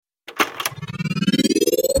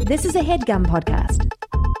This is a HeadGum podcast.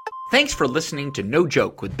 Thanks for listening to No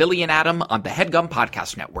Joke with Billy and Adam on the HeadGum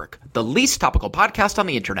Podcast Network, the least topical podcast on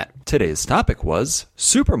the internet. Today's topic was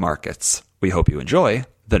supermarkets. We hope you enjoy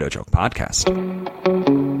the No Joke Podcast.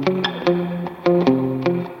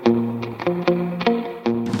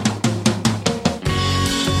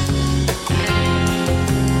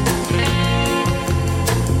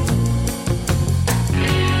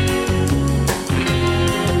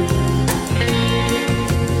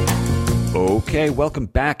 Okay, welcome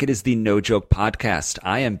back. It is the No Joke Podcast.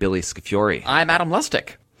 I am Billy Scafiori. I'm Adam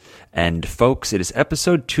Lustig. And folks, it is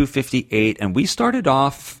episode 258, and we started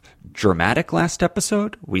off dramatic last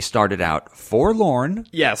episode. We started out forlorn.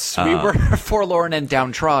 Yes, we were forlorn and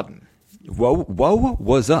downtrodden. Woe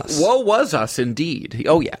was us. Woe was us, indeed.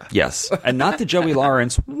 Oh, yeah. Yes, and not the Joey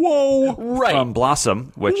Lawrence whoa Right. from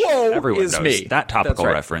Blossom, which Whoa everyone is knows. me. That topical That's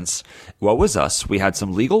right. reference. Woe was us. We had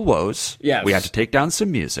some legal woes. Yes. We had to take down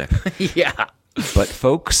some music. Yeah. But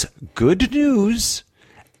folks, good news.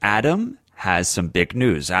 Adam has some big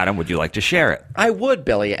news. Adam, would you like to share it? I would,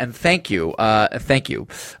 Billy, and thank you. Thank you.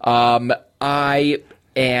 I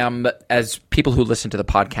am, as people who listen to the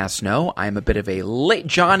podcast know, I'm a bit of a late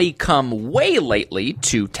Johnny come way lately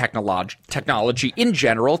to technology in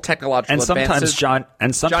general, technological And sometimes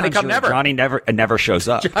advances. Johnny come never. Johnny never shows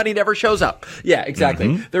up. Johnny never shows up. Yeah, exactly.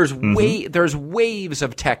 Mm-hmm. There's waves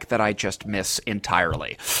of tech that I just miss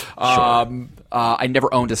entirely. I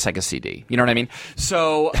never owned a Sega CD. You know what I mean?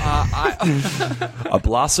 So A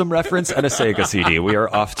Blossom reference and a Sega CD. We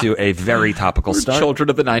are off to a very topical start. Children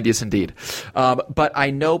of the 90s, indeed. But I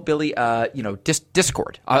know, Billy,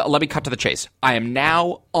 Discord. Let me cut to the chase. I am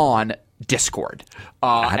now on Discord.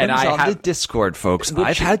 Adam's on the Discord, folks.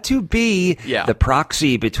 I've had to be the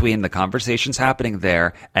proxy between the conversations happening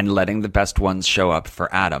there and letting the best ones show up for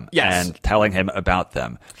Adam and telling him about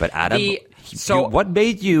them. But Adam, what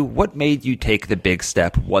made you take the big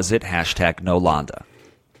step? Was it #Nolanda?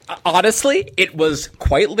 Honestly, it was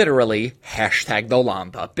quite literally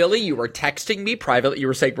 #Nolanda. Billy, you were texting me privately. You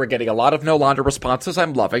were saying we're getting a lot of Nolanda responses.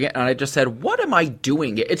 I'm loving it. And I just said, what am I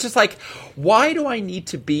doing? It's just like, why do I need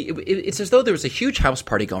to be? It's as though there was a huge house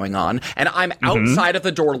party going on, and I'm outside of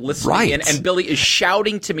the door listening in, and Billy is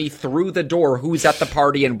shouting to me through the door who's at the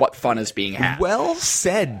party and what fun is being had. Well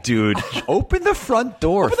said, dude. Open the front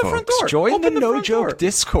door, Open the folks. front door. Join Open the the No front Joke door.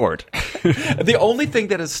 Discord. The only thing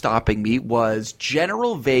that is stopping me was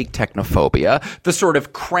general vague technophobia, the sort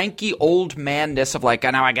of cranky old manness of like,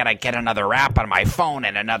 now I gotta get another app on my phone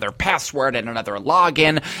and another password and another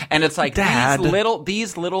login, and it's like Dad.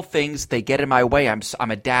 these little things, they get in my way. I'm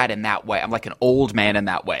a dad in that way. I'm like an old man in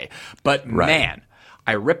that way. But man,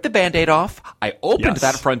 I ripped the Band-Aid off. I opened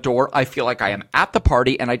that front door. I feel like I am at the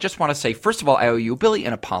party, and I just want to say, first of all, I owe you, Billy,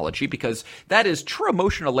 an apology, because that is true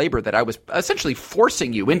emotional labor that I was essentially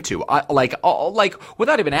forcing you into, like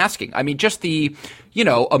without even asking. I mean, just the,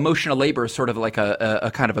 emotional labor is sort of like a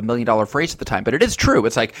kind of $1 million phrase at the time, but it is true.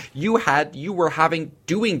 It's like you were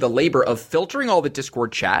doing the labor of filtering all the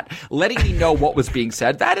Discord chat, letting me know what was being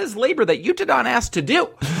said. That is labor that you did not ask to do,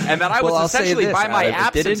 and that I was essentially, by my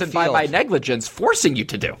absence and by my negligence, forcing you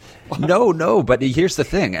to do. No, but here's the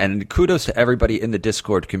thing, and kudos to everybody in the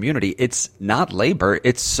Discord community. It's not labor.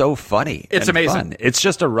 It's so funny. It's and amazing. Fun. It's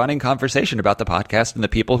just a running conversation about the podcast and the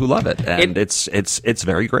people who love it, and it's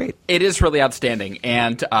very great. It is really outstanding,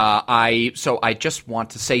 and I just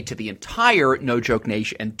want to say to the entire No Joke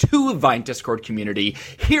Nation and to the Vine Discord community,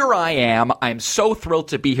 here I am. I'm so thrilled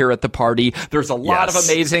to be here at the party. There's a lot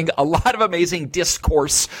of amazing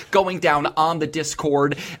discourse going down on the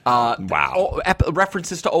Discord.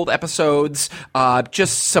 References to old episodes,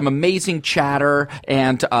 just some amazing chatter,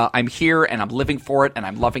 and I'm here and I'm living for it and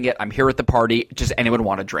I'm loving it. I'm here at the party. Does anyone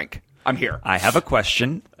want a drink? I'm here. I have a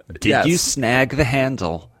question. Did you snag the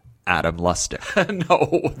handle Adam Lustig?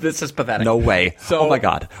 No, this is pathetic. No way. So, oh my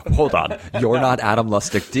God. Hold on. You're not Adam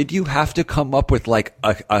Lustig. Did you have to come up with like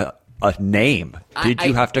a name? Did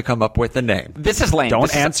you have to come up with a name? This is lame.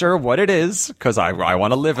 Don't answer what it is, because I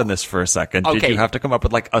want to live in this for a second. Okay. Did you have to come up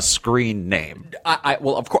with like a screen name?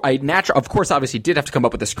 Of course, obviously did have to come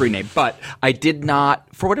up with a screen name, but I did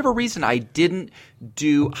not, for whatever reason, I didn't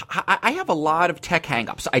do, I have a lot of tech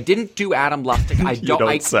hangups. I didn't do Adam Lustig.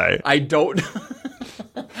 I don't.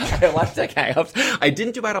 I have a lot of tech hangups. I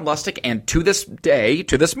didn't do Adam Lustig, and to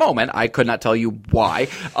this moment, I could not tell you why.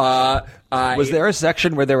 Was there a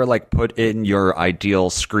section where they were like, put in your ideal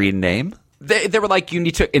screen name? They were like, you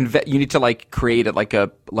need to like create it like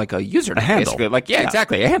a username, a handle. Basically. Like, yeah,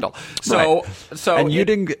 exactly, a handle. So, and you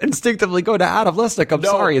didn't instinctively go to Adam Lisnick. I'm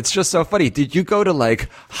sorry, it's just so funny. Did you go to like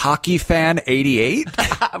Hockey Fan 88?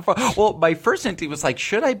 Well, my first instinct was like,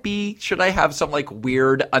 should I have some like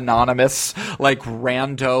weird anonymous like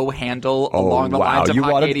rando handle along the lines of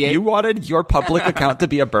Hockey 88? You wanted your public account to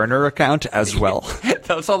be a burner account as well.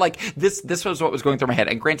 So like this was what was going through my head.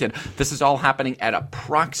 And granted, this is all happening at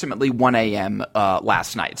approximately 1 a.m.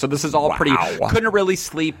 Last night. So this is all pretty. Couldn't really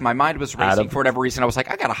sleep. My mind was racing for whatever reason. I was like,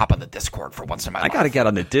 I gotta hop on the Discord for once in my life. I gotta get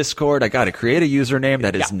on the Discord. I gotta create a username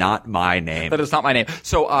that is not my name. That is not my name.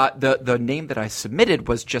 So the name that I submitted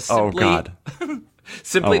was just simply. Oh God.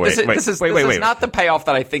 Simply, this is not the payoff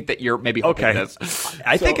that I think that you're maybe hoping it is.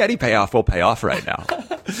 I think any payoff will pay off right now.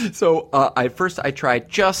 So I tried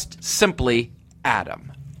just simply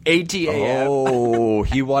Adam. ADAM. Oh,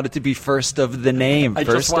 he wanted to be first of the name,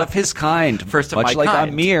 first of his kind. First of Much my like kind.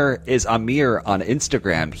 Amir is Amir on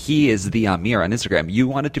Instagram. He is the Amir on Instagram. You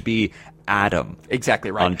wanted to be Adam. Exactly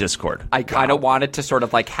right. On Discord. I kind of wanted to sort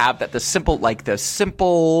of like have that the simple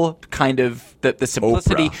kind of the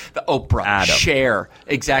simplicity, Oprah. the Oprah, Adam. Cher,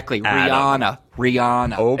 exactly, Adam.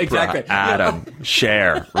 Rihanna, Oprah, exactly, Adam,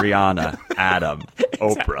 Cher, Rihanna, Adam,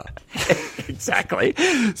 Oprah. Exactly.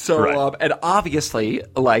 So, right. And obviously,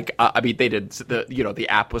 like, I mean, they didn't. The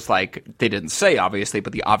app was like, they didn't say obviously,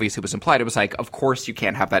 but the obviously was implied. It was like, of course you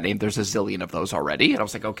can't have that name. There's a zillion of those already. And I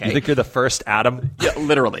was like, okay. You think you're the first Adam? Yeah,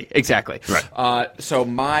 literally, exactly. Right. So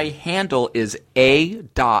my handle is A.D.A.M.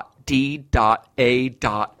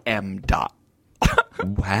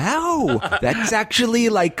 Wow, that's actually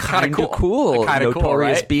like kind of cool. Notorious cool,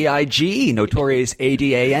 right? B.I.G., Notorious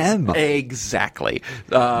A.D.A.M. Exactly.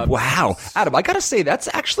 Wow. Adam, I gotta say, that's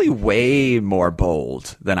actually way more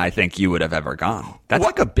bold than I think you would have ever gone. That's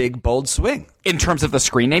like a big, bold swing. In terms of the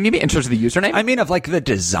screen name, you mean? In terms of the username? I mean, of like the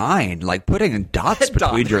design, like putting dots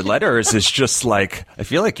between your letters is just like, I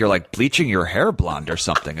feel like you're like bleaching your hair blonde or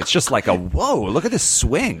something. It's just like whoa, look at this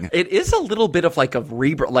swing. It is a little bit of like a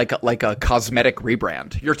like a cosmetic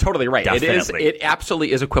rebrand. You're totally right. Definitely. It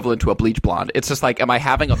absolutely is equivalent to a bleach blonde. It's just like, am I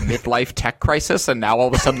having a midlife tech crisis and now all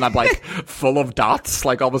of a sudden I'm like full of dots?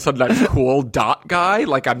 Like all of a sudden I'm a cool dot guy?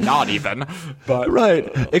 Like I'm not even. But right.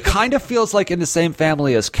 It kind of feels like in the same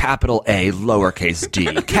family as capital A, lowercase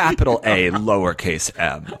d, capital A, lowercase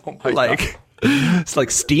m. Oh my God. It's like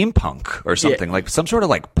steampunk or something, like some sort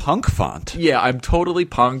of like punk font. Yeah, I'm totally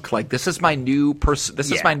punk. Like this is my new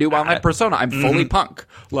is my new online persona. I'm fully punk.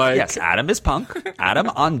 Like yes, Adam is punk. Adam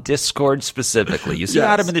on Discord specifically. You see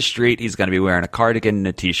Adam in the street, he's going to be wearing a cardigan and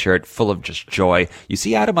a t-shirt full of just joy. You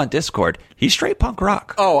see Adam on Discord, he's straight punk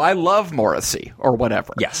rock. Oh, I love Morrissey or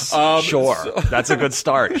whatever. Yes, sure. That's a good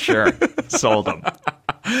start. Sure. Sold him.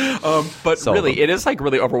 But really, it is like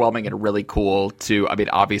really overwhelming and really cool to, I mean,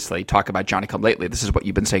 obviously talk about Johnny Come Lately. This is what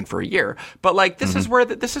you've been saying for a year, but like this is where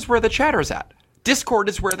the chatter's at. Discord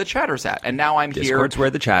is where the chatter's at, and now I'm here. Discord's where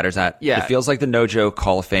the chatter's at. Yeah. It feels like the No-Joke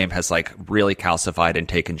Hall of Fame has like really calcified and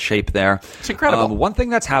taken shape there. It's incredible. One thing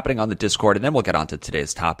that's happening on the Discord, and then we'll get on to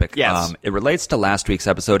today's topic. Yes. It relates to last week's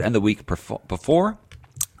episode and the week before.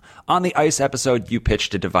 On the ice episode, you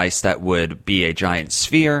pitched a device that would be a giant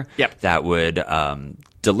sphere. Yep. That would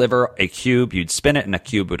deliver a cube. You'd spin it, and a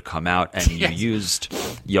cube would come out. And you used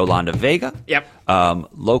Yolanda Vega. Yep.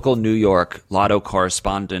 Local New York Lotto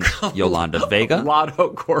correspondent Yolanda Vega.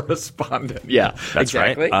 Lotto correspondent. Yeah, that's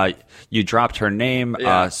exactly. Right. You dropped her name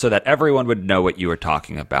so that everyone would know what you were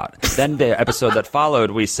talking about. Then the episode that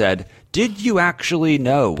followed, we said, did you actually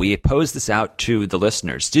know? We posed this out to the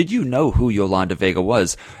listeners. Did you know who Yolanda Vega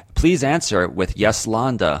was? Please answer with yes,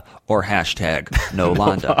 Londa, or hashtag no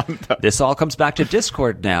Londa. This all comes back to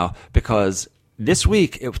Discord now because this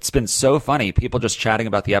week it's been so funny. People just chatting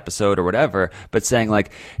about the episode or whatever, but saying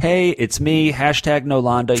like, hey, it's me, hashtag no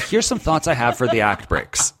Londa. Here's some thoughts I have for the act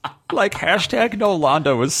breaks. Like hashtag no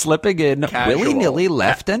Londa was slipping in willy-nilly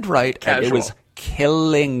left and right, and it was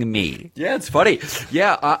killing me. Yeah, it's funny.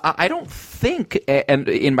 Yeah, I don't think, and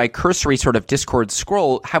in my cursory sort of Discord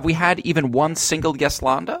scroll, have we had even one single yes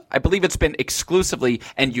Londa? I believe it's been exclusively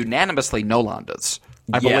and unanimously no Londas.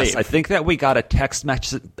 Yes, I think that we got a text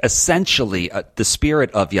message, essentially the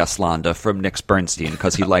spirit of Yes Londa from Nick Bernstein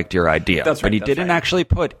because he liked your idea. That's right. But he didn't actually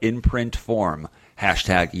put in print form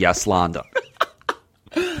hashtag Yes Londa.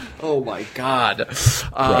 Oh my God.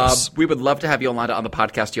 We would love to have Yolanda on the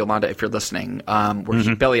podcast. Yolanda, if you're listening,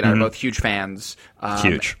 Billy and I are both huge fans.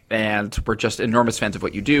 Huge. And we're just enormous fans of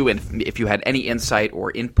what you do. And if you had any insight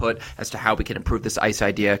or input as to how we can improve this ice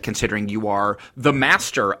idea, considering you are the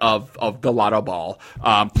master of the Lotto Ball,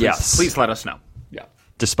 please let us know. Yeah.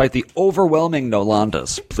 despite the overwhelming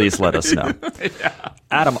Nolandas, please let us know.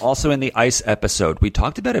 Adam, also in the ice episode, we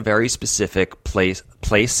talked about a very specific place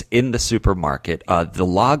in the supermarket, the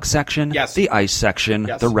log section, the ice section,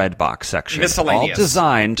 the red box section. Miscellaneous.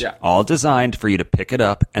 All designed for you to pick it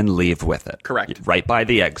up and leave with it. Correct. Right by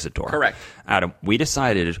the exit door. Correct. Adam, we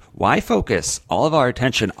decided, why focus all of our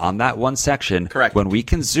attention on that one section when we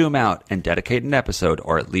can zoom out and dedicate an episode,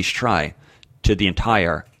 or at least try, to the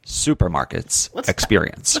entire supermarkets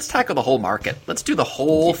experience. Let's tackle the whole market. Let's do the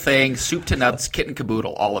whole thing, soup to nuts, kit and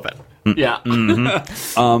caboodle, all of it.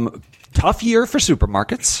 Tough year for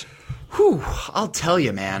supermarkets. Whew, I'll tell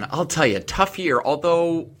you, man. I'll tell you, tough year.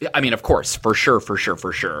 Although, I mean, of course, for sure.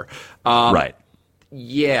 Right.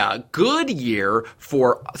 Yeah, good year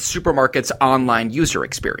for supermarkets' online user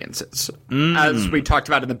experiences. As we talked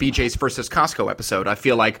about in the BJ's versus Costco episode, I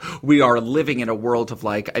feel like we are living in a world of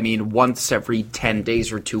once every 10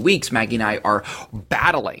 days or 2 weeks, Maggie and I are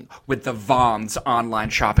battling with the Vons online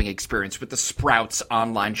shopping experience, with the Sprouts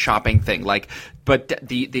online shopping thing. But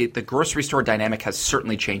the grocery store dynamic has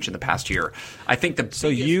certainly changed in the past year. I think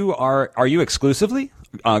are you exclusively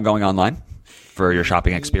going online for your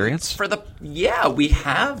shopping experience? We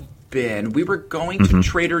have been. We were going to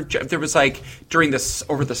Trader Joe's. There was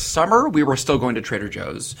over the summer, we were still going to Trader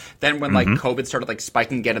Joe's. Then when COVID started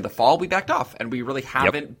spiking again in the fall, we backed off, and we really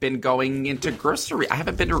haven't been going into grocery. I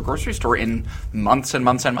haven't been to a grocery store in months and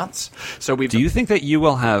months and months. So do you think that you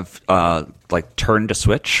will have turned a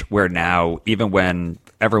switch where now, even when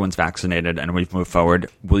everyone's vaccinated and we've moved forward,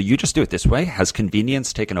 will you just do it this way? Has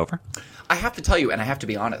convenience taken over? I have to tell you, and I have to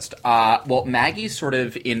be honest, Maggie sort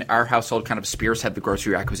of in our household kind of spearhead the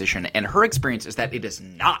grocery acquisition, and her experience is that it is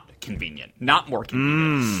not convenient, not more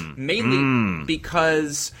convenient. Mainly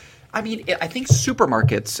because, I think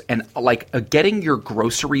supermarkets and getting your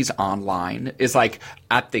groceries online is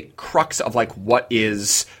at the crux of what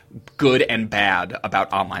is good and bad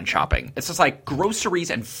about online shopping. It's just groceries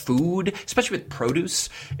and food, especially with produce.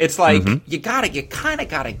 It's you kind of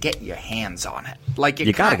gotta get your hands on it.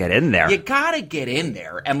 You gotta get in there. You gotta get in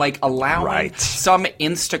there, and allowing some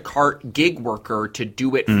Instacart gig worker to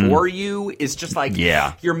do it for you is just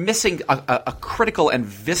you're missing a critical and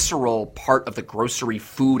visceral part of the grocery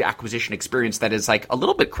food acquisition experience that is a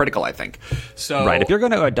little bit critical, I think. So if you're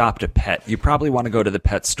going to adopt a pet, you probably want to go to the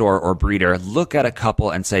pet store or breeder, look at a couple,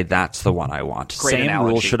 and say, that's the one I want. Same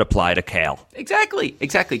rule should apply to kale. Exactly.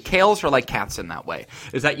 Kales are like cats in that way,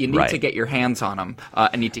 is that you need to get your hands on them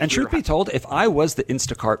and truth be told, if I was the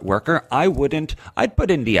Instacart worker, I'd put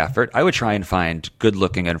in the effort. I would try and find good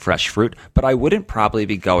looking and fresh fruit, but I wouldn't probably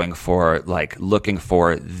be going for looking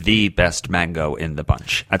for the best mango in the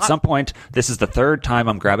bunch. At some point, this is the third time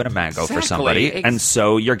I'm grabbing a mango for somebody, and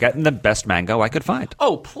so you're getting the best mango I could find.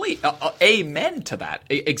 Oh, please. Amen to that.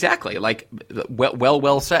 Exactly.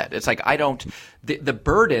 Well said. It's I don't the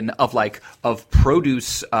burden of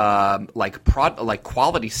produce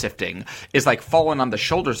quality sifting is falling on the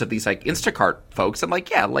shoulders of these Instacart folks, and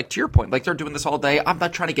to your point, they're doing this all day. I'm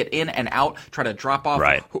not trying to get in and out, trying to drop off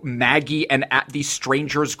Maggie and at these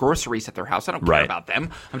strangers' groceries at their house. I don't care about them.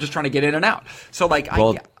 I'm just trying to get in and out. So I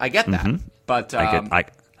get that, but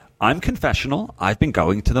I'm confessional. I've been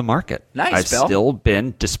going to the market. Nice, I've Bill. still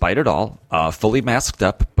been, despite it all, fully masked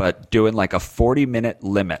up, but doing a 40-minute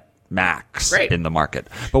limit max in the market.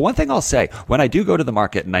 But one thing I'll say, when I do go to the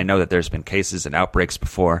market, and I know that there's been cases and outbreaks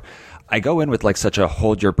before, I go in with such a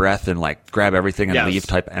hold your breath and grab everything and leave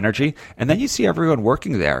type energy. And then you see everyone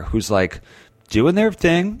working there who's doing their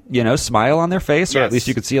thing, smile on their face, or at least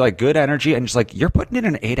you could see good energy, and just you're putting in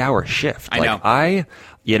an 8-hour shift. I know.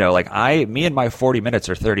 Me and my 40 minutes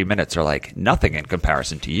or 30 minutes are nothing in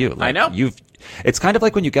comparison to you. I know. It's kind of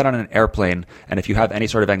like when you get on an airplane, and if you have any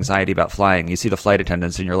sort of anxiety about flying, you see the flight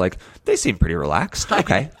attendants and you're they seem pretty relaxed.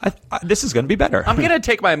 Okay, this is going to be better. I'm going to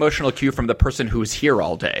take my emotional cue from the person who's here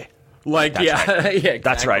all day. Exactly.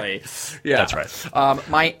 That's right. Yeah, that's right.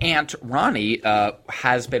 My aunt Ronnie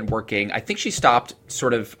has been working. I think she stopped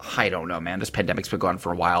sort of. I don't know, man. This pandemic's been going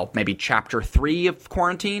for a while. Maybe chapter 3 of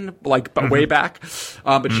quarantine, way back.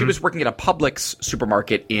 But she was working at a Publix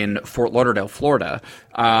supermarket in Fort Lauderdale, Florida,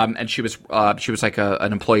 and she was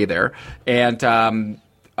an employee there, and.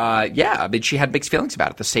 She had mixed feelings about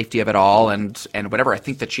it, the safety of it all, and whatever. I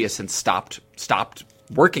think that she has since stopped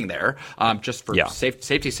working there, just for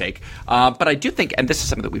safety's sake. But I do think, and this is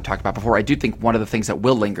something that we've talked about before, I do think one of the things that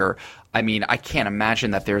will linger, I can't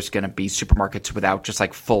imagine that there's going to be supermarkets without just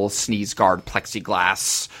full sneeze guard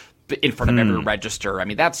plexiglass in front of every register.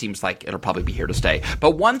 That seems like it'll probably be here to stay.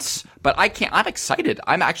 I'm excited.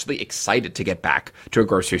 I'm actually excited to get back to a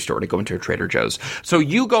grocery store, to go into a Trader Joe's. So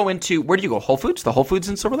you go into, where do you go? Whole Foods? The Whole Foods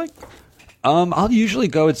in Silver Lake? I'll usually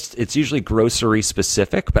go. It's usually grocery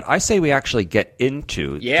specific, but I say we actually get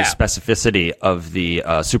into the specificity of the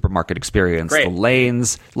supermarket experience, the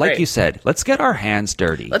lanes. Like you said, let's get our hands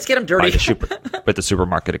dirty. Let's get them dirty with the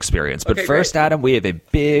supermarket experience. But first, Adam, we have a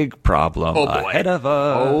big problem ahead of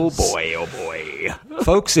us. Oh boy.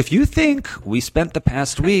 Folks, if you think we spent the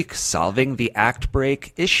past week solving the act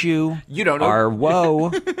break issue, you don't know.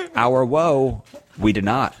 Our woe, we did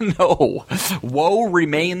not. No. Woe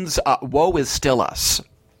remains, woe is still us.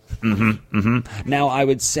 Now, I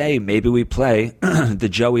would say maybe we play the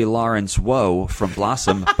Joey Lawrence Woe from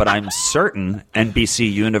Blossom, but I'm certain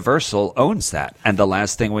NBC Universal owns that. And the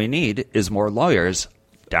last thing we need is more lawyers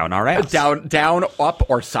down our ass. Down, up,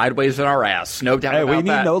 or sideways in our ass. No doubt about that. We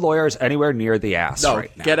need no lawyers anywhere near the ass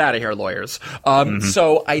right now. Get out of here, lawyers.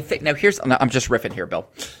 So I think, now I'm just riffing here, Bill.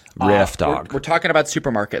 Riff, dog. We're talking about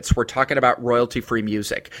supermarkets. We're talking about royalty-free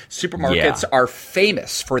music. Supermarkets are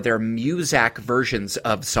famous for their Muzak versions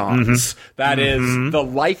of songs. That is the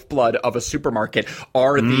lifeblood of a supermarket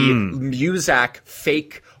are the Muzak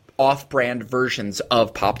fake off-brand versions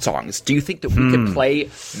of pop songs. Do you think that we could play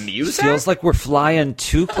Muzak? Feels like we're flying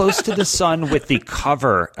too close to the sun with the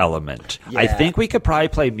cover element. I think we could probably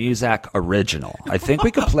play Muzak original. I think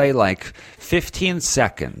we could play like 15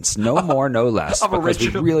 seconds, no more, no less, because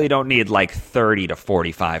original. We really don't need like 30 to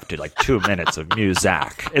 45 to like 2 minutes of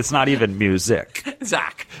Muzak. It's not even music.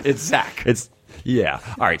 Zach. It's Zach. Yeah.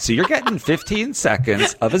 All right, so you're getting 15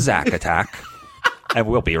 seconds of a Zach attack, and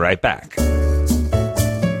we'll be right back.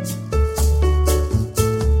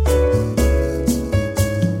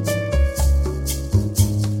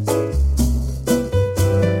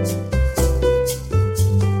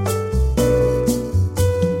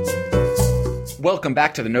 Welcome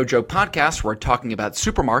back to the No Joke Podcast. We're talking about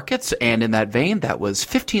supermarkets, and in that vein, that was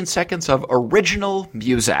 15 seconds of original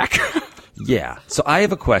Muzak. Yeah. So I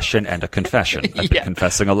have a question and a confession. I've been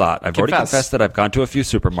confessing a lot. I've already confessed that I've gone to a few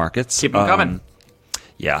supermarkets. Keep them coming.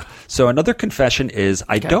 Yeah. So another confession is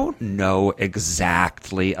I don't know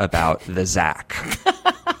exactly about the Zach.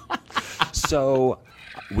 So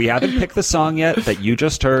we haven't picked the song yet that you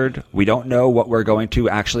just heard. We don't know what we're going to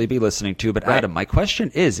actually be listening to. But Adam, my question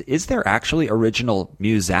is there actually original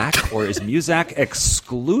Muzak, or is Muzak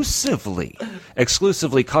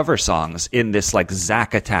exclusively cover songs in this like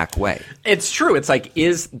Zach attack way? It's true. It's like,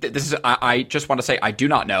 I just want to say I do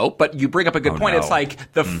not know, but you bring up a good point. No. It's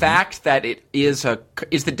like the fact that it is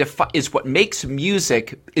what makes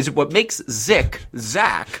music, is what makes Zach,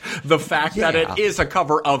 the fact that it is a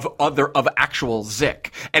cover of actual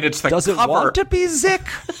Zik. And it's the Does cover. It want to be Zik?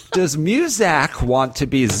 Does Muzak want to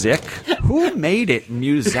be Zik? Who made it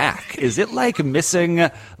Muzak? Is it like missing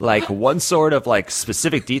like one sort of like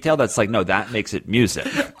specific detail that's like, no, that makes it music?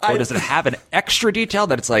 Or does it have an extra detail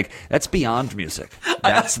that it's like, that's beyond music?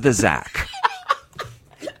 That's the Zach.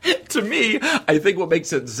 To me, I think what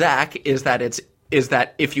makes it Zach is that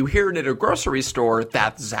if you hear it at a grocery store,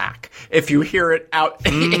 that's Zach. If you hear it out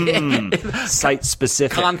site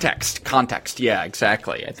specific. Context. Yeah,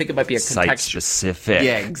 exactly. I think it might be a site specific.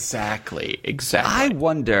 Yeah, exactly. I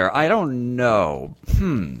wonder, I don't know.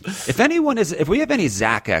 If we have any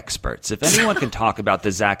Zach experts, if anyone can talk about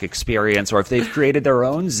the Zach experience, or if they've created their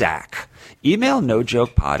own Zach, email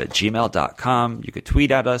nojokepod@gmail.com. You could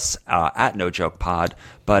tweet at us at nojokepod.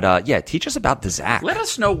 But teach us about the Zach. Let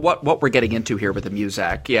us know what we're getting into here with the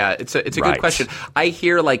Muzak. Yeah, it's a good question. I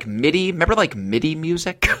hear like MIDI. Remember like MIDI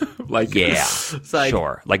music? Sure, like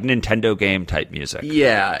Nintendo game type music.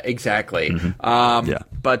 Yeah, exactly.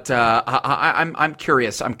 But I'm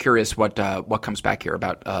curious. I'm curious what comes back here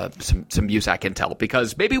about some Muzak intel,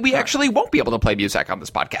 because maybe we actually won't be able to play Muzak on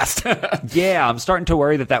this podcast. Yeah, I'm starting to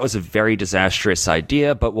worry that was a very disastrous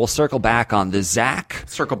idea. But we'll circle back on the Zach.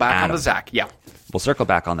 On the Zach. Yeah. We'll circle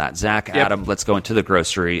back on that. Zach, Adam, let's go into the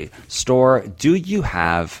grocery store. Do you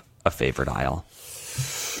have a favorite aisle?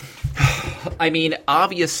 I mean, I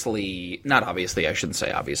shouldn't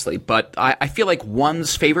say obviously, but I feel like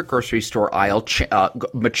one's favorite grocery store aisle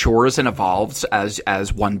matures and evolves as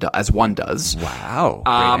one does. Wow,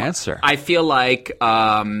 great answer. I feel like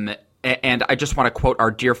and I just want to quote our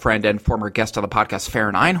dear friend and former guest on the podcast,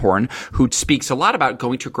 Farron Einhorn, who speaks a lot about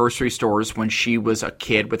going to grocery stores when she was a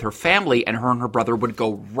kid with her family, and her brother would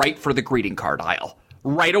go right for the greeting card aisle.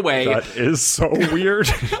 right away. That is so weird.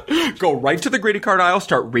 Go right to the greeting card aisle,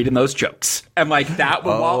 start reading those jokes. And like that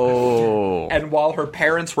while her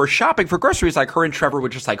parents were shopping for groceries, like her and Trevor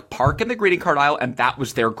would just like park in the greeting card aisle, and that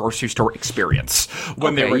was their grocery store experience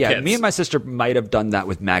when they were kids. Me and my sister might have done that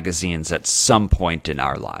with magazines at some point in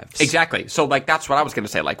our lives. Exactly. So like that's what I was going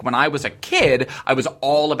to say. Like when I was a kid, I was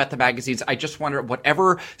all about the magazines. I just wondered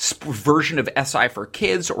whatever version of SI for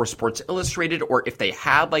Kids or Sports Illustrated, or if they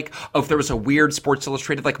had like, if there was a weird Sports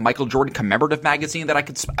Illustrated like Michael Jordan commemorative magazine that I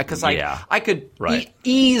could, because I could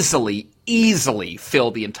easily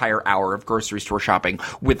fill the entire hour of grocery store shopping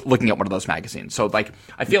with looking at one of those magazines. So like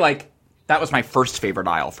I feel like that was my first favorite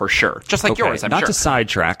aisle for sure. Just like yours, I'm sure. Not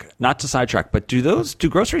to sidetrack, but do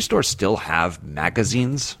grocery stores still have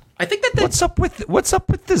magazines? I think that what's up with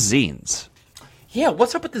the zines? Yeah,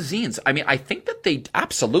 what's up with the zines? I mean, I think that they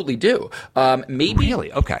absolutely do. Maybe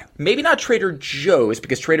really? Okay. Maybe not Trader Joe's,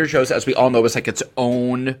 because Trader Joe's, as we all know, is like its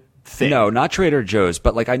own thing. No, not Trader Joe's,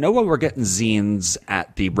 but like I know when we're getting zines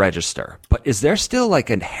at the register, but is there still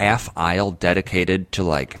like a half aisle dedicated to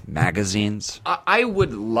like magazines? I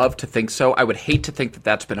would love to think so. I would hate to think that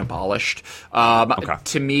that's been abolished.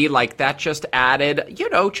 To me, like that just added,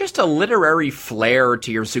 just a literary flair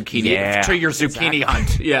to your zucchini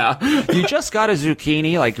hunt. Yeah. You just got a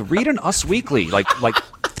zucchini, like read an Us Weekly, like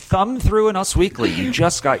thumb through an Us Weekly. You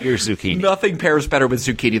just got your zucchini. Nothing pairs better with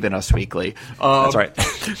zucchini than Us Weekly. That's right.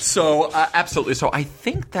 So absolutely. So I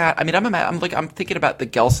think that I'm thinking about the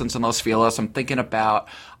Gelsons and Los Feliz. I'm thinking about.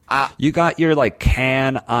 You got your like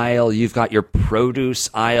can aisle. You've got your produce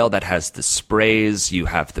aisle that has the sprays. You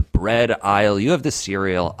have the bread aisle. You have the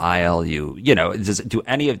cereal aisle. Do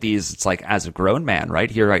any of these? It's like as a grown man,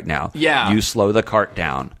 right here, right now. Yeah. You slow the cart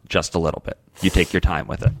down just a little bit. You take your time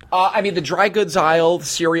with it. I mean, the dry goods aisle, the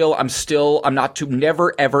cereal,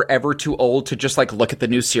 never, ever too old to just like look at the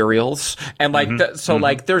new cereals. And like,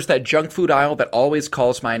 like there's that junk food aisle that always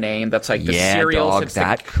calls my name. That's like the cereals. Dog,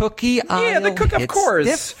 that cookie aisle. Yeah, the cookie, of course.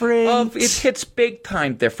 Different. It hits big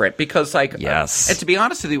time different because like, yes. And to be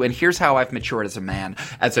honest with you, and here's how I've matured as a man.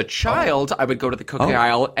 As a child, I would go to the cookie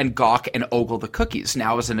aisle and gawk and ogle the cookies.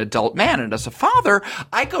 Now as an adult man and as a father,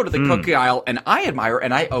 I go to the cookie aisle and I admire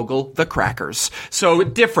and I ogle the crackers. So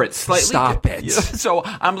different, slightly. Stop it. So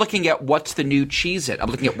I'm looking at what's the new Cheez-It. I'm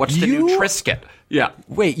looking at what's the new Triscuit. Yeah.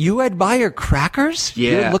 Wait, you admire crackers?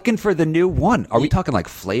 Yeah. You're looking for the new one. Are we talking like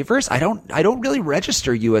flavors? I don't really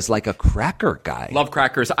register you as like a cracker guy. Love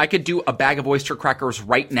crackers. I could do a bag of oyster crackers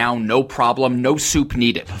right now, no problem, no soup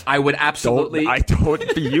needed. I would absolutely.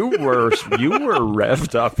 You were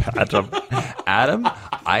revved up, Adam. Adam,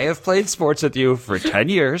 I have played sports with you for 10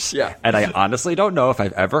 years. Yeah. And I honestly don't know if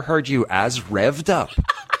I've ever heard you as revved up.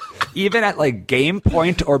 Even at like game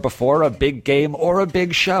point or before a big game or a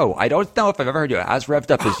big show. I don't know if I've ever heard you as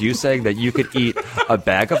revved up as you saying that you could eat a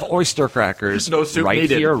bag of oyster crackers no soup right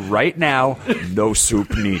needed. Here, right now, no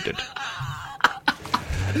soup needed.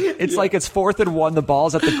 It's like it's 4th and 1, the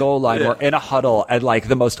ball's at the goal line, we're in a huddle, and like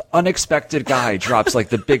the most unexpected guy drops like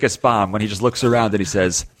the biggest bomb when he just looks around and he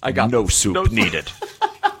says, I got no soup needed.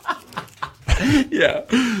 Yeah.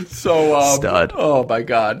 So, stud. Oh my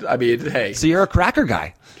God. I mean, hey. So you're a cracker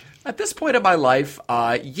guy. At this point in my life,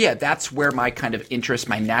 that's where my kind of interest,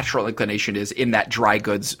 my natural inclination is in that dry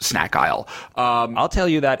goods snack aisle. I'll tell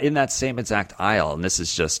you that in that same exact aisle, and this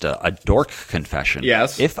is just a dork confession.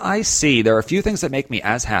 Yes. If I see, there are a few things that make me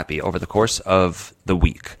as happy over the course of the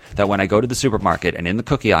week that when I go to the supermarket and in the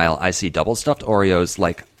cookie aisle, I see double stuffed Oreos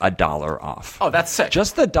like $1 off. Oh, that's sick.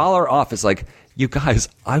 Just the $1 off is like, you guys,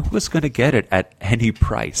 I was going to get it at any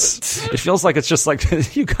price. It feels like it's just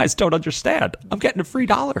like, you guys don't understand. I'm getting a free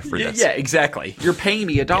 $1 for this. Yeah, exactly. You're paying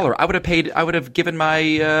me $1.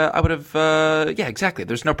 Yeah. Exactly.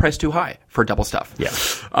 There's no price too high for double stuff. Yeah.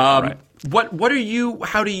 Right.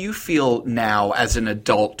 How do you feel now as an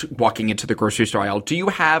adult walking into the grocery store aisle? Do you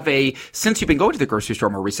have since you've been going to the grocery store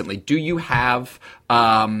more recently, do you have,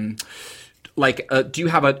 do you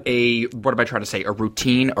have what am I trying to say? A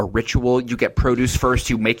routine, a ritual? You get produce first,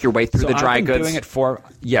 you make your way through the dry goods?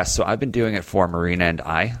 So I've been doing it for Marina and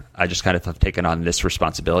I just kind of have taken on this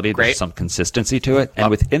responsibility. Great. There's some consistency to it.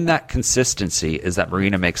 And within that consistency is that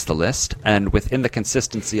Marina makes the list. And within the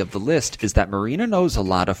consistency of the list is that Marina knows a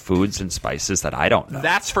lot of foods and spices that I don't know.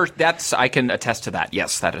 I can attest to that.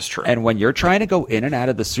 Yes, that is true. And when you're trying to go in and out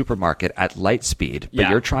of the supermarket at light speed, but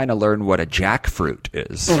you're trying to learn what a jackfruit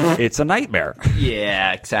is, it's a nightmare.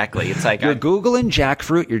 Yeah, exactly. It's like you're Googling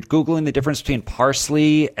jackfruit. You're Googling the difference between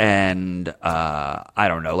parsley and I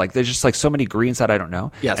don't know. Like there's just like so many greens that I don't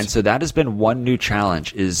know. Yes. And so that has been one new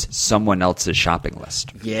challenge, is someone else's shopping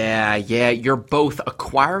list. Yeah. You're both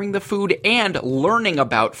acquiring the food and learning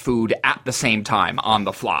about food at the same time on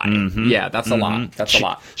the fly. Mm-hmm. Yeah, that's a lot. That's a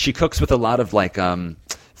lot. She cooks with a lot of like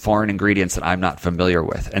foreign ingredients that I'm not familiar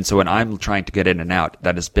with. And so when I'm trying to get in and out,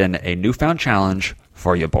 that has been a newfound challenge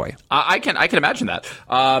for you, boy. I can imagine that.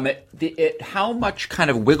 How much kind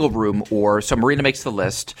of wiggle room, so Marina makes the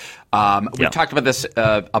list. We talked about this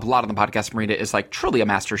a lot on the podcast. Marina is like truly a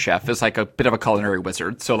master chef, is like a bit of a culinary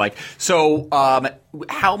wizard. So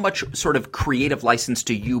how much sort of creative license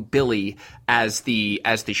do you, Billy, as the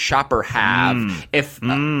shopper have? If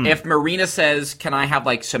Marina says, "Can I have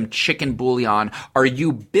like some chicken bouillon?" Are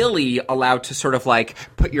you, Billy, allowed to sort of like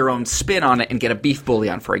put your own spin on it and get a beef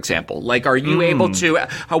bouillon, for example? Like, are you able to?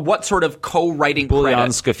 What sort of co-writing bouillon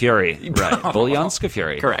credit? Scafuri, right? Bouillon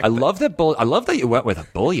Scafuri, correct. I love that. I love that you went with a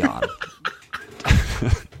bouillon.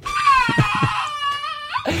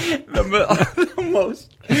 the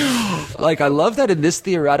most. Like, I love that in this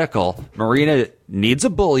theoretical, Marina needs a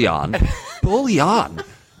bouillon. Bouillon.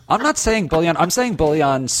 I'm not saying bouillon. I'm saying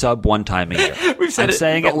bouillon sub one time a year. I'm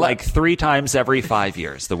saying it like 3 times every 5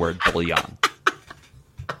 years. The word bouillon.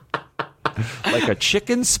 Like a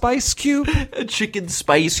chicken spice cube? A chicken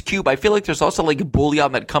spice cube. I feel like there's also like a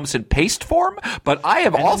bouillon that comes in paste form, but I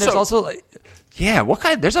have also... There's also like, yeah, what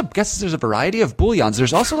kind? There's a variety of bouillons.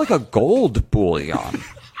 There's also like a gold bouillon.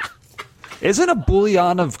 Isn't a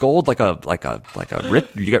bouillon of gold like a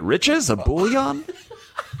you get riches? A bouillon?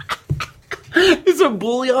 Is a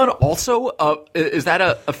bouillon also is that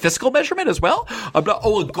a fiscal measurement as well? A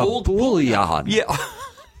gold bouillon. Yeah.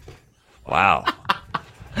 Wow.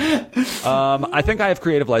 I think I have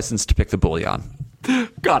creative license to pick the bouillon.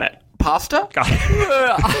 Got it. Pasta? Got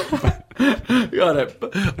it. Got it.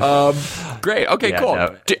 Great. Okay, cool.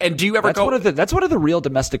 No, and do you ever go... That's one of the real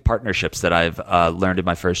domestic partnerships that I've learned in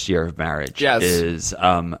my first year of marriage. Yes. Is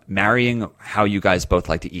marrying how you guys both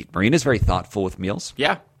like to eat. Marina's very thoughtful with meals.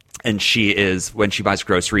 Yeah. And she is, when she buys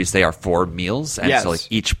groceries, they are 4 meals. And so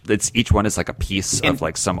like each one is like a piece of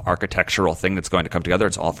like some architectural thing that's going to come together.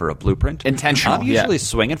 It's all for a blueprint. Intentional. I'm usually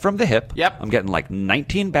swinging from the hip. Yep. I'm getting like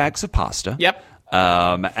 19 bags of pasta. Yep.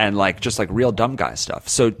 And like just like real dumb guy stuff.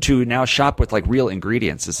 So to now shop with like real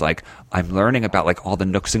ingredients is like I'm learning about like all the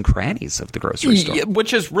nooks and crannies of the grocery store,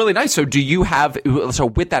 which is really nice. So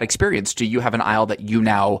with that experience, do you have an aisle that you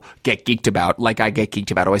now get geeked about? Like I get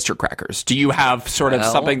geeked about oyster crackers. Do you have sort of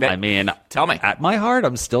something that? I mean, tell me. At my heart,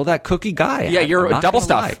 I'm still that cookie guy. Yeah, you're a double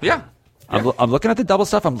stuff. Yeah. I'm looking at the double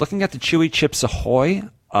stuff. I'm looking at the Chewy Chips Ahoy.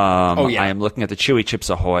 I am looking at the Chewy Chips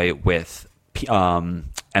Ahoy with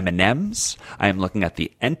M&Ms. I am looking at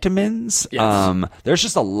the Entenmann's. Yes. There's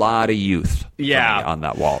just a lot of youth on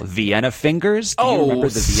that wall. Vienna Fingers. Do you remember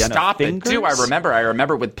the Vienna Fingers? It too. I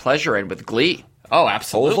remember with pleasure and with glee. Oh,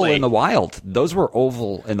 absolutely. Oval in the wild. Those were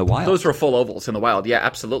oval in the wild. Those were full ovals in the wild. Yeah,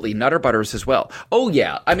 absolutely. Nutter butters as well. Oh,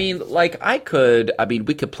 yeah. I mean, like we could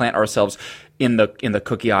plant ourselves in the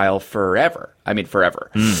cookie aisle forever. I mean,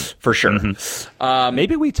 forever. For sure. Mm-hmm.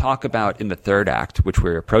 Maybe we talk about in the third act, which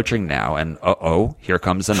we're approaching now, and here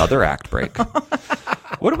comes another act break.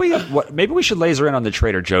 Maybe we should laser in on the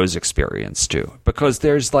Trader Joe's experience too, because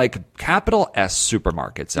there's like capital S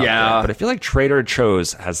supermarkets out there, but I feel like Trader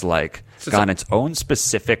Joe's has like gone its own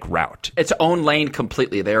specific route, its own lane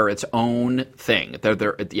completely. They're its own thing.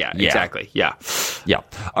 They're exactly. Yeah.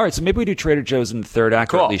 All right, so maybe we do Trader Joe's in the third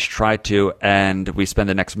act, or at least try to, and we spend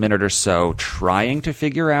the next minute or so trying to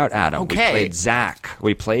figure out Adam. Okay. We played Zach.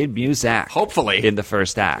 We played Muzak. Hopefully in the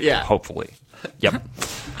first act. Yeah. Hopefully. Yep.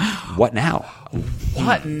 What now?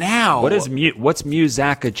 What now? What's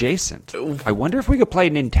Muzak adjacent? I wonder if we could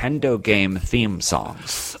play Nintendo game theme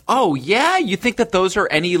songs. Oh, yeah? You think that those are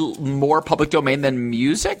any more public domain than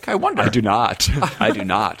music? I wonder. I do not. I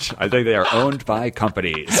think they are owned by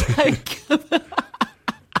companies.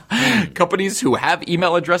 Companies who have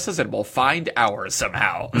email addresses and will find ours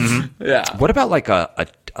somehow. Mm-hmm. Yeah. What about like a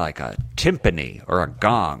timpani or a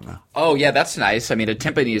gong? Oh yeah, that's nice. I mean, a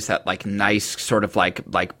timpani is that like nice sort of like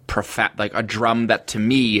a drum that to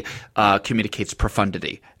me communicates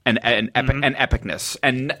profundity and epicness.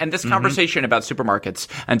 And this conversation about supermarkets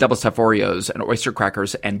and double stuffed Oreos and oyster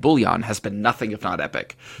crackers and bouillon has been nothing if not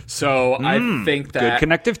epic. So I think that good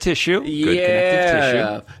connective tissue.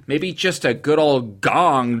 Maybe just a good old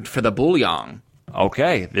gong for the bouillon.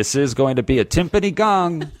 Okay, this is going to be a timpani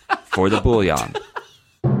gong for the bouillon.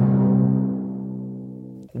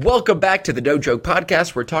 Welcome back to the No Joke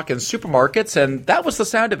Podcast. We're talking supermarkets, and that was the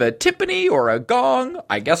sound of a timpani or a gong.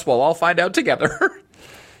 I guess we'll all find out together.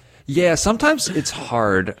 Yeah, sometimes it's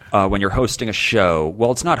hard when you're hosting a show.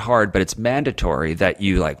 Well, it's not hard, but it's mandatory that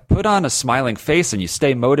you like put on a smiling face and you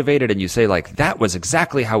stay motivated and you say like, that was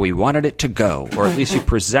exactly how we wanted it to go, or at least you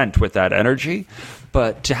present with that energy.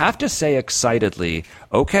 But to have to say excitedly,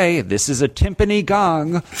 okay, this is a timpani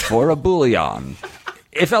gong for a bouillon.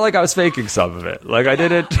 It felt like I was faking some of it. Like I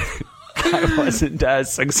didn't... I wasn't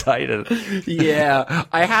as excited. Yeah,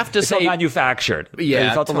 I have to say, felt manufactured.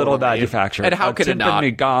 Yeah, it felt a little manufactured. And how could it not?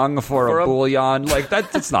 A gong for a bouillon, like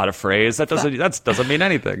that's not a phrase. That doesn't mean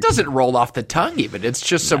anything. It doesn't roll off the tongue even. It's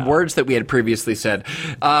just some words that we had previously said.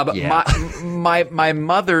 My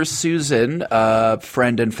mother, Susan,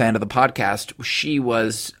 friend and fan of the podcast, she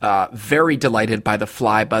was very delighted by the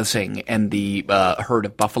fly buzzing and the herd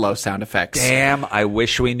of buffalo sound effects. Damn! I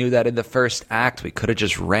wish we knew that in the first act. We could have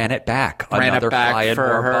just ran it back. Another fly and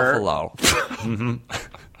more buffalo. Mm-hmm.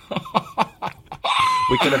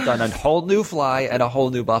 We could have done a whole new fly and a whole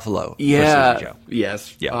new buffalo. Yeah.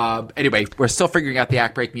 Yes. Yeah. Anyway, we're still figuring out the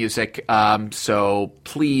act break music. So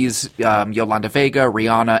please, Yolanda Vega,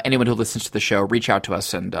 Rihanna, anyone who listens to the show, reach out to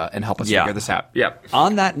us and help us figure this out. Yeah.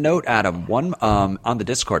 On that note, Adam, on the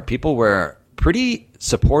Discord, people were pretty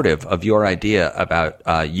supportive of your idea about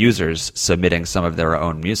users submitting some of their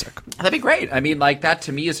own music. That'd be great. I mean, like, that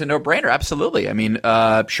to me is a no-brainer. Absolutely. I mean,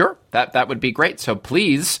 sure, that would be great. So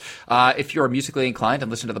please, if you're musically inclined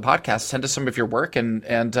and listen to the podcast, send us some of your work, and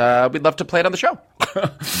we'd love to play it on the show.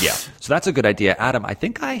 Yeah. So that's a good idea. Adam, I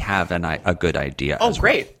think I have a good idea. Oh,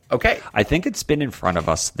 great. Okay. I think it's been in front of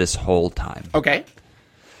us this whole time. Okay.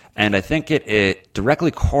 And I think it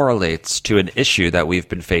directly correlates to an issue that we've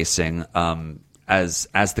been facing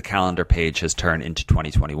as the calendar page has turned into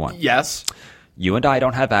 2021. Yes. You and I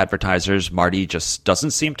don't have advertisers. Marty just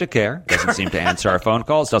doesn't seem to care, doesn't seem to answer our phone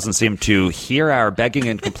calls, doesn't seem to hear our begging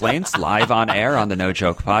and complaints live on air on the No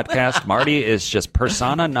Joke podcast. Marty is just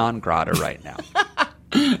persona non grata right now.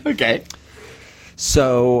 Okay.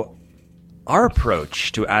 So our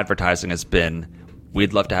approach to advertising has been,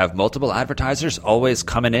 we'd love to have multiple advertisers always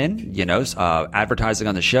coming in, advertising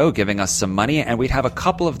on the show, giving us some money, and we'd have a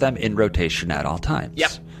couple of them in rotation at all times.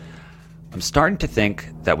 Yep. I'm starting to think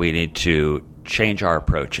that we need to change our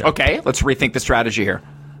approach. Okay, let's rethink the strategy here.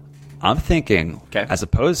 I'm thinking, as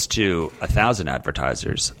opposed to 1,000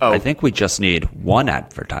 advertisers, I think we just need one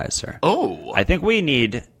advertiser. Oh. I think we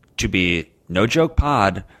need to be No Joke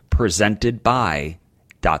Pod presented by ...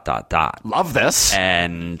 Love this.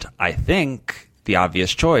 And I think the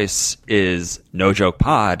obvious choice is No Joke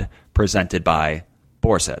Pod presented by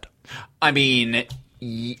Boar's Head. I mean,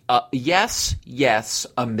 yes,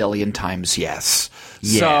 a million times yes.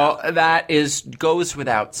 Yeah. So that goes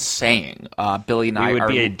without saying. Billy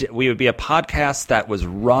and we would be a podcast that was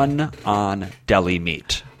run on deli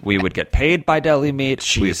meat. We would get paid by deli meat.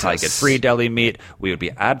 Jesus. We would probably get free deli meat. We would be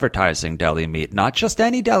advertising deli meat, not just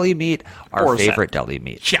any deli meat, our Boar's favorite Head. deli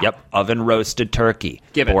meat. Yeah. Yep, oven roasted turkey.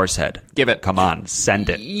 Give it. Boar's Head. Give it. Come on, send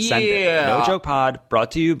it. Yeah. Send it. No Joke Pod, brought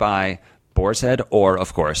to you by Boar's Head, or,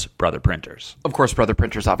 of course, Brother Printers. Of course, Brother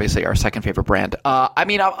Printers, obviously, our second favorite brand. I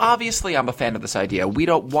mean, obviously, I'm a fan of this idea. We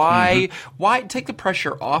don't... Why take the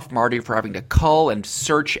pressure off Marty for having to cull and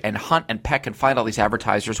search and hunt and peck and find all these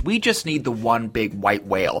advertisers? We just need the one big white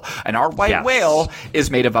whale. And our white whale is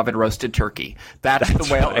made of oven-roasted turkey. That's the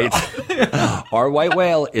whale. Right. Our white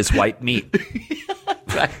whale is white meat.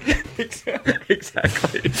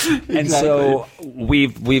 Exactly. And so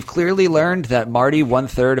we've clearly learned that Marty,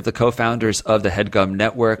 1/3 of the co-founders of the HeadGum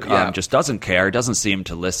Network, just doesn't care, doesn't seem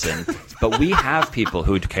to listen. But we have people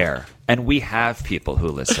who care, and we have people who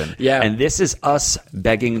listen. Yeah. And this is us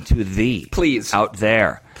begging to thee, please, out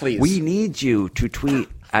there. Please, we need you to tweet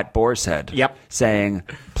at Boar's Head, saying,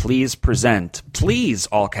 please,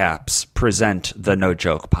 all caps, present the No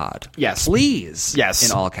Joke Pod. Yes. Please, yes,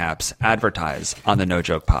 in all caps, advertise on the No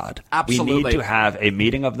Joke Pod. Absolutely. We need to have a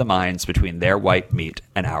meeting of the minds between their white meat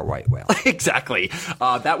and our white whale. Exactly.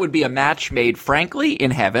 That would be a match made, frankly,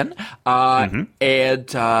 in heaven.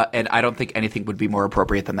 And I don't think anything would be more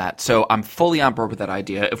appropriate than that. So I'm fully on board with that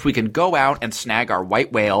idea. If we can go out and snag our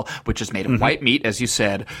white whale, which is made of white meat, as you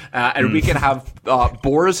said, and we can have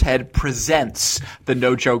Boar's Head presents the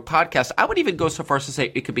No Joke Podcast. I would even go so far as to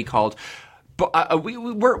say it could be called.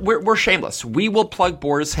 We're shameless. We will plug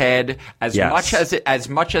Boar's Head as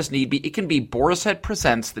much as need be. It can be Boar's Head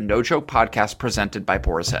presents the No Joke Podcast presented by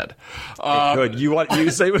Boar's Head. Good.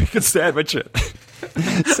 You say we can sandwich it.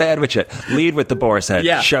 Sandwich it. Lead with the Boar's Head.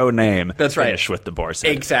 Yeah. Show name. That's right. Finish with the Boar's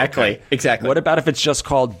Head. Exactly. Okay. Exactly. What about if it's just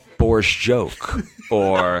called Boar's Joke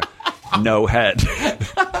or No Head?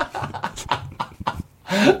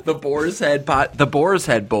 The Boar's Head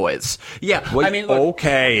Boys. Yeah, I mean, look,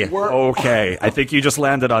 okay. I think you just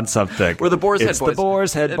landed on something. We're the Boar's Head Boys. It's the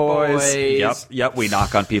Boar's Head Boys. Yep. We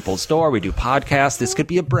knock on people's door. We do podcasts. This could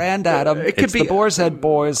be a brand, Adam. It's the Boar's Head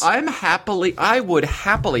Boys. I would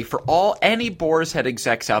happily, for any Boar's Head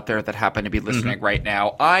execs out there that happen to be listening right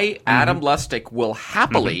now, Adam Lustig, will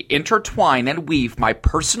happily intertwine and weave my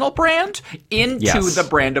personal brand into the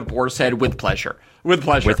brand of Boar's Head with pleasure. With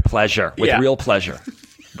pleasure. With pleasure. With real pleasure.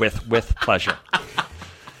 With pleasure.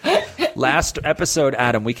 Last episode,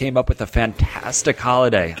 Adam, we came up with a fantastic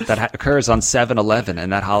holiday that occurs on 7-Eleven,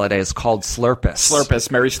 and that holiday is called Slurpus.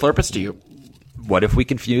 Slurpus. Merry Slurpus to you. What if we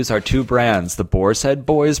confuse our two brands? The Boar's Head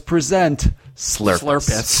Boys present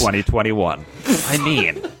Slurpus 2021. I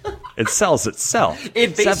mean, it sells itself.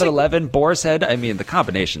 7-Eleven, Boar's Head, I mean, the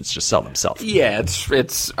combinations just sell themselves. Yeah,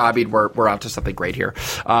 it's. I mean, we're onto something great here.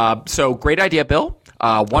 So great idea, Bill.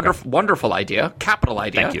 Wonderful idea. Capital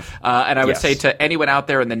idea. Thank you. And I would say to anyone out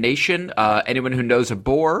there in the nation, anyone who knows a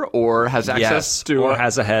boar or has access to or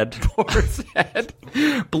has a head, boar's head,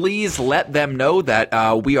 please let them know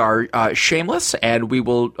that we are shameless, and we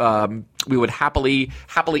would happily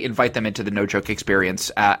invite them into the No Joke experience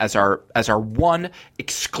as our one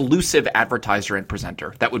exclusive advertiser and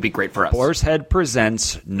presenter. That would be great for us. Boar's Head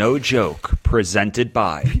presents No Joke, presented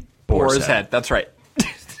by Boar's Head. That's right.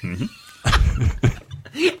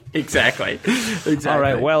 Exactly. All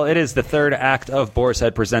right. Well, it is the third act of Boar's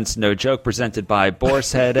Head Presents No Joke, presented by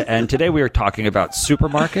Boar's Head, and today we are talking about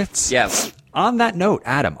supermarkets. Yes. On that note,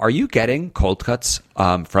 Adam, are you getting cold cuts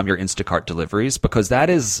from your Instacart deliveries? Because that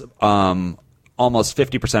is almost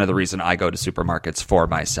 50% of the reason I go to supermarkets for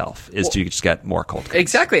myself is to just get more cold cuts.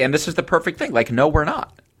 Exactly, and this is the perfect thing. Like, no, we're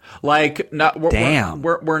not. Like,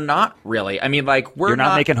 we're not really. I mean, like, You're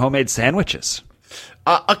not making homemade sandwiches.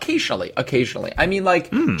 Occasionally. I mean, like,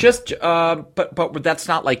 but that's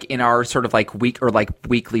not like in our sort of like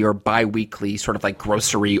weekly or bi-weekly sort of like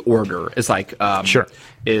grocery order is like,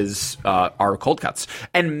 is our cold cuts.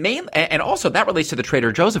 And also that relates to the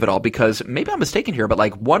Trader Joe's of it all, because maybe I'm mistaken here, but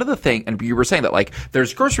like one of the things, and you were saying that like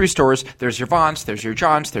there's grocery stores, there's your Vons, there's your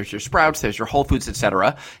Johns, there's your Sprouts, there's your Whole Foods,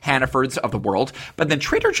 etc., Hannaford's of the world, but then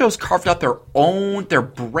Trader Joe's carved out their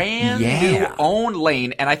brand new own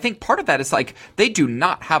lane, and I think part of that is like they do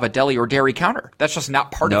not have a deli or dairy counter. That's just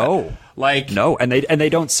not part of it. Like no, and they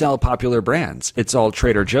don't sell popular brands. It's all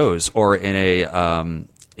Trader Joe's or in a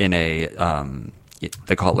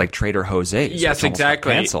they call it like Trader Jose's. Yes,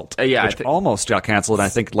 exactly. Canceled. Which almost got canceled. And I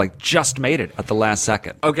think like just made it at the last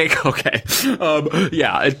second. Okay.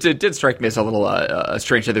 It did strike me as a little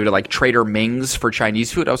strange that they would like Trader Ming's for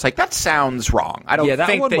Chinese food. I was like, that sounds wrong. I don't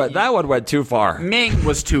think that one went too far. Ming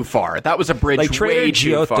was too far. That was a bridge like Trader way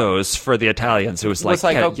too far. Giotto's for the Italians. It was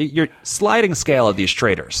like you're sliding scale of these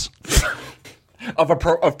traders. Of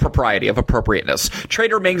propriety, of appropriateness.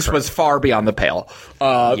 Trader Ming's was far beyond the pale.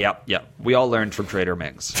 Yep. We all learned from Trader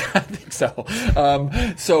Ming's. I think so.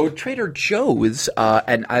 So Trader Joe's,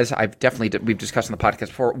 and as we've discussed on the podcast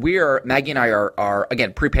before, Maggie and I are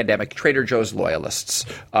again, pre-pandemic, Trader Joe's loyalists.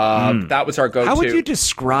 That was our go-to. How would you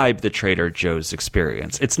describe the Trader Joe's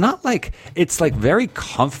experience? It's not like, it's like very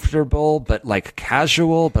comfortable, but like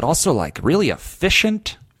casual, but also like really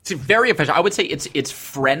efficient. It's very efficient. I would say it's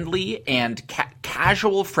friendly and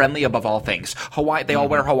casual, friendly above all things. They all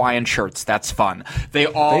wear Hawaiian shirts. That's fun. They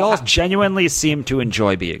all genuinely seem to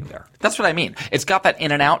enjoy being there. That's what I mean. It's got that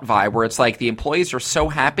In-N-Out vibe where it's like the employees are so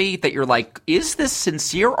happy that you're like, is this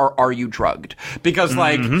sincere or are you drugged? Because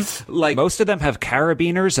like most of them have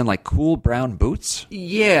carabiners and like cool brown boots.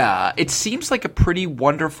 Yeah, it seems like a pretty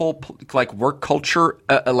wonderful like work culture.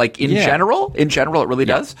 General, it really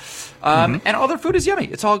does. And all their food is yummy.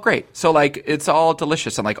 It's all great. So like it's all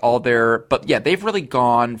delicious and like all but yeah, they've really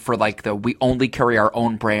gone for like we only carry our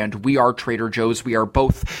own brand. We are Trader Joe's. We are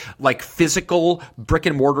both like physical brick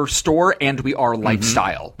and mortar store, and we are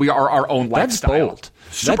lifestyle. We are our own lifestyle. That's bold.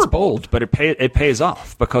 That's bold, but it pays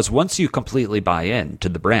off, because once you completely buy in to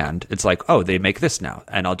the brand, it's like, oh, they make this now,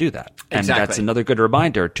 and I'll do that. And that's another good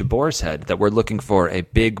reminder to Boar's Head that we're looking for a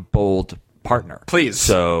big, bold partner. Please.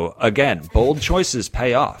 So again, bold choices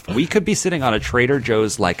pay off. We could be sitting on a Trader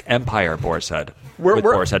Joe's like empire, Boar's Head.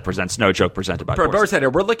 Boar's Head Presents No Joke, presented by Boar's Head.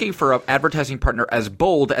 We're looking for an advertising partner as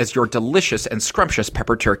bold as your delicious and scrumptious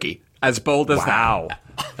pepper turkey. As bold as that. Wow.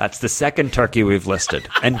 That's the second turkey we've listed.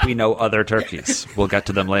 And we know other turkeys. We'll get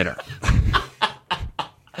to them later.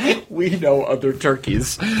 We know other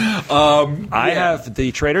turkeys. I have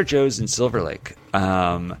the Trader Joe's in Silver Lake.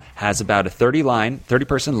 Has about a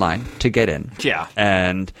 30-person line to get in. Yeah.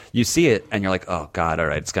 And you see it, and you're like, oh, God, all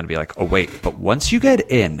right, it's going to be like, oh, wait. But once you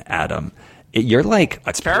get in, Adam, You're like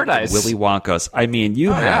it's paradise. Willy Wonka's. I mean,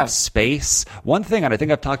 you have space. One thing, and I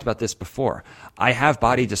think I've talked about this before, I have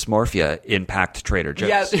body dysmorphia in packed Trader Joe's.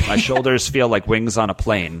 Yes. My shoulders feel like wings on a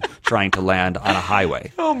plane trying to land on a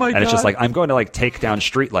highway. Oh my God. And it's just like, I'm going to like take down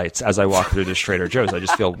streetlights as I walk through this Trader Joe's. I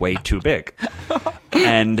just feel way too big.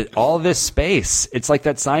 And all this space, it's like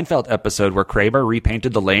that Seinfeld episode where Kramer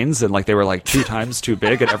repainted the lanes and like they were like 2 times too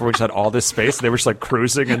big and everyone just had all this space and they were just like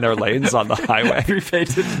cruising in their lanes on the highway.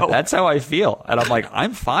 That's how I feel. And I'm like,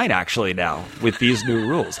 I'm fine actually now with these new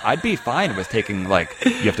rules. I'd be fine with taking like,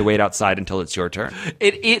 you have to wait outside until it's your turn.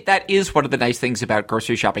 That is one of the nice things about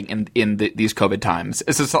grocery shopping in these COVID times.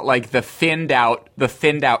 It's just like the thinned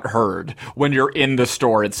out herd when you're in the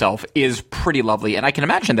store itself is pretty lovely. And I can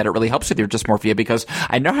imagine that it really helps with your dysmorphia because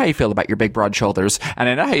I know how you feel about your big broad shoulders, and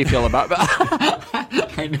I know how you feel about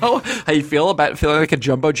I know how you feel about feeling like a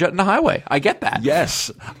jumbo jet in the highway. I get that.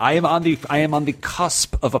 Yes, I am on the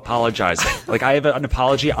cusp of apologizing. Like I have an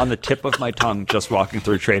apology on the tip of my tongue just walking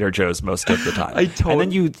through Trader Joe's most of the time. And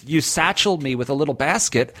then you satchel me with a little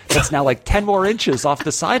basket that's now like 10 more inches off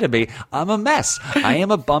the side of me. I'm a mess. I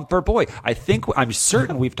am a bumper boy. I'm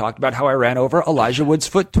certain we've talked about how I ran over Elijah Wood's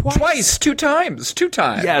foot twice. 2 times.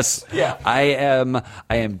 Yes. Yeah. I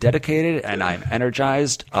am dedicated and I'm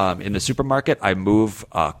energized. In the supermarket, I move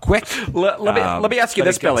quick. Let me ask you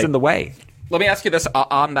this, Billy. It's in the way. Let me ask you this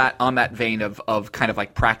on that vein of kind of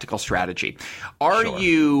like practical strategy. Are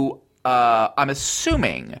you? I'm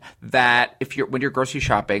assuming that when you're grocery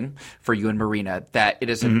shopping for you and Marina, that it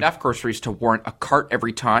is enough groceries to warrant a cart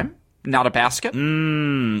every time, not a basket.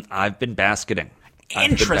 I've been basketing.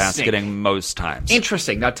 Interesting. I've been basketing most times.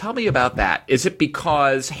 Interesting. Now tell me about that. Is it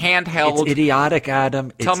because handheld? It's idiotic,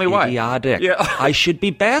 Adam. Tell me why. Idiotic. Yeah. I should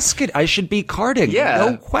be I should be carting. Yeah.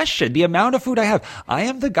 No question. The amount of food I have. I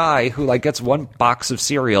am the guy who like gets 1 box of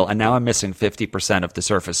cereal and now I'm missing 50% of the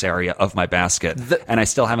surface area of my basket. And I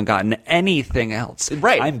still haven't gotten anything else.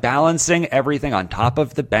 Right. I'm balancing everything on top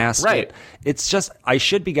of the basket. Right. It's just I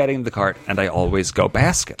should be getting the cart and I always go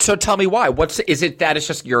basket. So tell me why. Is it that it's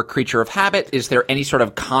just you're a creature of habit? Is there any sort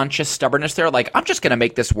of conscious stubbornness there? Like, I'm just going to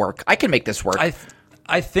make this work. I can make this work.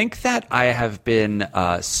 I think that I have been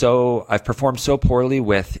I've performed so poorly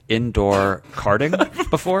with indoor carting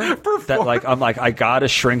before that like I'm like I gotta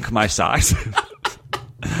shrink my size.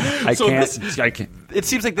 I can't. It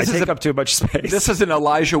seems like I take up too much space. This is an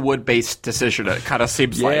Elijah Wood-based decision. It kind of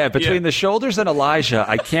seems like. Yeah, between the shoulders and Elijah,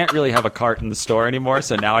 I can't really have a cart in the store anymore.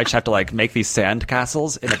 So now I just have to like make these sand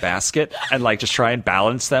castles in a basket and like just try and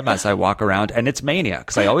balance them as I walk around. And it's mania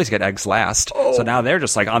because I always get eggs last. Oh. So now they're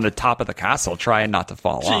just like on the top of the castle, trying not to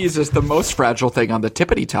fall off. Jesus, the most fragile thing on the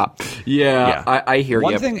tippity top. Yeah. I hear you.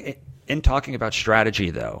 One thing in talking about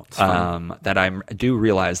strategy, though, that I do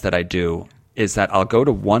realize that I do. Is that I'll go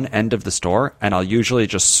to one end of the store and I'll usually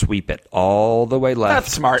just sweep it all the way left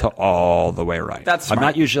That's smart. to all the way right. That's smart. I'm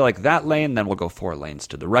not usually like that lane, then we'll go 4 lanes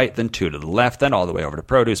to the right, then 2 to the left, then all the way over to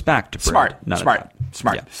produce, back to bread.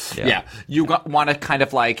 Smart. Yeah. You want to kind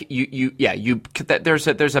of like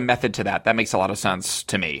there's a method to that. That makes a lot of sense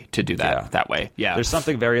to me to do that that way. Yeah. There's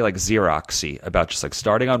something very like Xeroxy about just like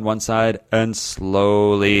starting on one side and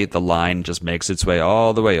slowly the line just makes its way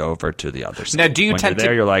all the way over to the other side. Now, do you tend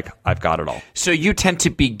to? You're like, I've got it all. So you tend to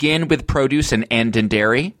begin with produce and end in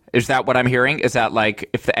dairy? Is that what I'm hearing? Is that like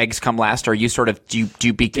if the eggs come last, or you sort of do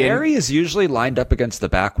you begin? Dairy is usually lined up against the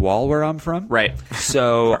back wall where I'm from. Right.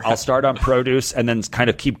 So I'll start on produce and then kind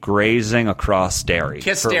of keep grazing across dairy.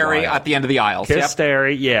 Kiss dairy at the end of the aisles. Kiss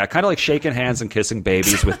dairy, yeah. Kind of like shaking hands and kissing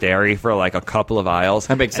babies with dairy for like a couple of aisles.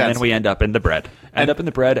 That makes sense. And then we end up in the bread. End up in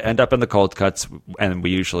the cold cuts, and we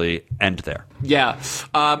usually end there. Yeah.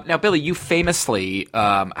 Now, Billy, you famously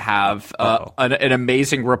have an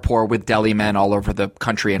amazing rapport with deli men all over the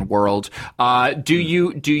country and world. Do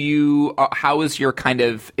you how is your kind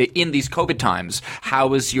of in these COVID times? How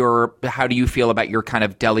do you feel about your kind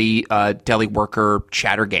of deli worker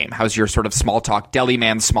chatter game? How's your sort of deli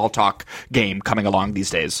man small talk game coming along these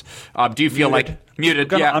days? Do you feel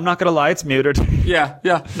muted? I'm not gonna lie, it's muted. Yeah.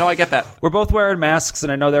 No, I get that. We're both wearing masks,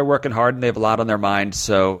 and I know they're working hard, and they have a lot on their mind.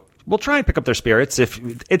 So we'll try and pick up their spirits. If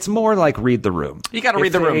it's more like read the room, you got to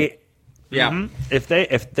read the room. Yeah. Mm-hmm.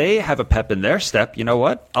 If they have a pep in their step, you know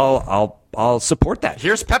what? I'll support that.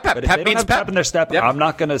 Here's pep. But if pep they means don't have pep in their step. Yep. I'm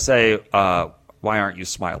not going to say, why aren't you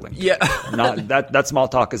smiling? Yeah. that small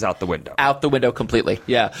talk is out the window. Out the window completely.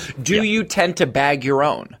 Yeah. Do you tend to bag your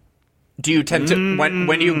own? Do you tend to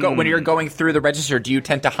when you're going through the register? Do you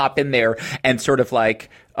tend to hop in there and sort of like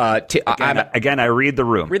Again, I read the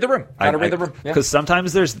room. Read the room. Gotta read the room. Because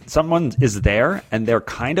sometimes someone is there, and they're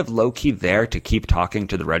kind of low-key there to keep talking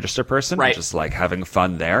to the register person, just like having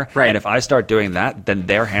fun there. Right. And if I start doing that, then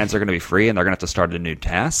their hands are going to be free, and they're going to have to start a new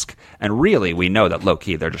task. And really, we know that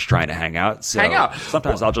low-key, they're just trying to hang out. So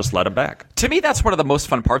sometimes I'll just let them back. To me, that's one of the most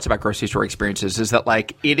fun parts about grocery store experiences is that,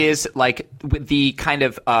 like, it is, like, the kind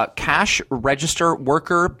of cash register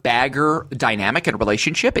worker bagger dynamic and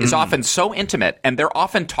relationship is often so intimate, and they're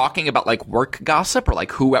often talking about, like, work gossip or,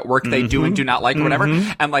 like, who at work they do and do not like or whatever,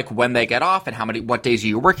 and, like, when they get off and what days are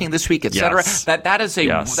you working this week, etc.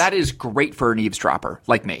 That is great for an eavesdropper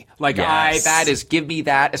like me. Like, give me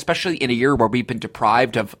that, especially in a year where we've been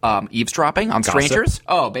deprived of eavesdropping on strangers.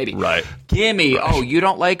 Oh, baby. Right. Gimme. Right. Oh, you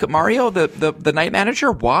don't like Mario, the night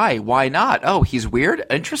manager? Why? Why not? Oh, he's weird?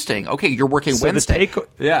 Interesting. Okay, you're working Wednesday.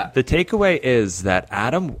 The takeaway is that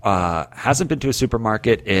Adam hasn't been to a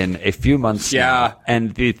supermarket in a few months now.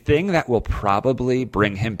 And the thing that will probably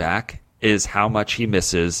bring him back is how much he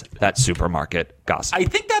misses that supermarket gossip. I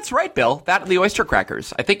think that's right, Bill. That and the oyster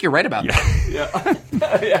crackers. I think you're right about that.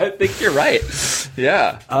 I think you're right.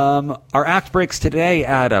 Yeah. Our act breaks today,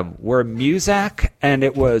 Adam, were Muzak, and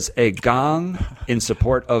it was a gong in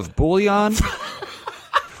support of bouillon.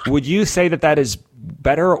 Would you say that is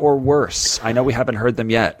better or worse? I know we haven't heard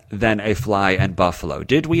them yet, than a fly and buffalo.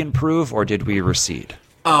 Did we improve or did we recede?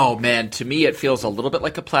 Oh, man, to me, it feels a little bit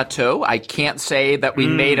like a plateau. I can't say that we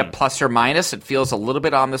made a plus or minus. It feels a little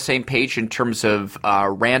bit on the same page in terms of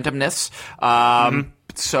randomness.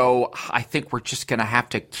 So I think we're just going to have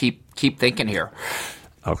to keep thinking here.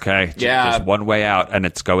 Okay. Yeah. There's one way out, and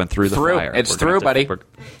it's going through the fire. It's through, buddy.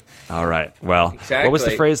 All right. Well, exactly. What was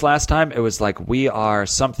the phrase last time? It was like, we are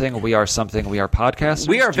something, we are something, we are podcasters.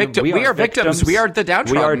 We are victims. We are victims. We are the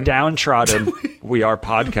downtrodden. We are downtrodden. We are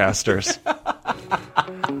podcasters.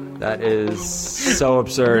 That is so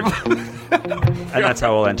absurd. And that's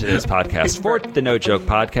how we'll end today's podcast. For the No Joke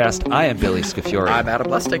Podcast, I am Billy Scafiori. I'm Adam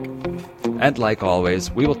Lustig. And like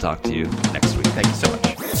always, we will talk to you next week. Thank you so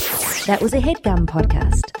much. That was a HeadGum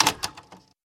podcast.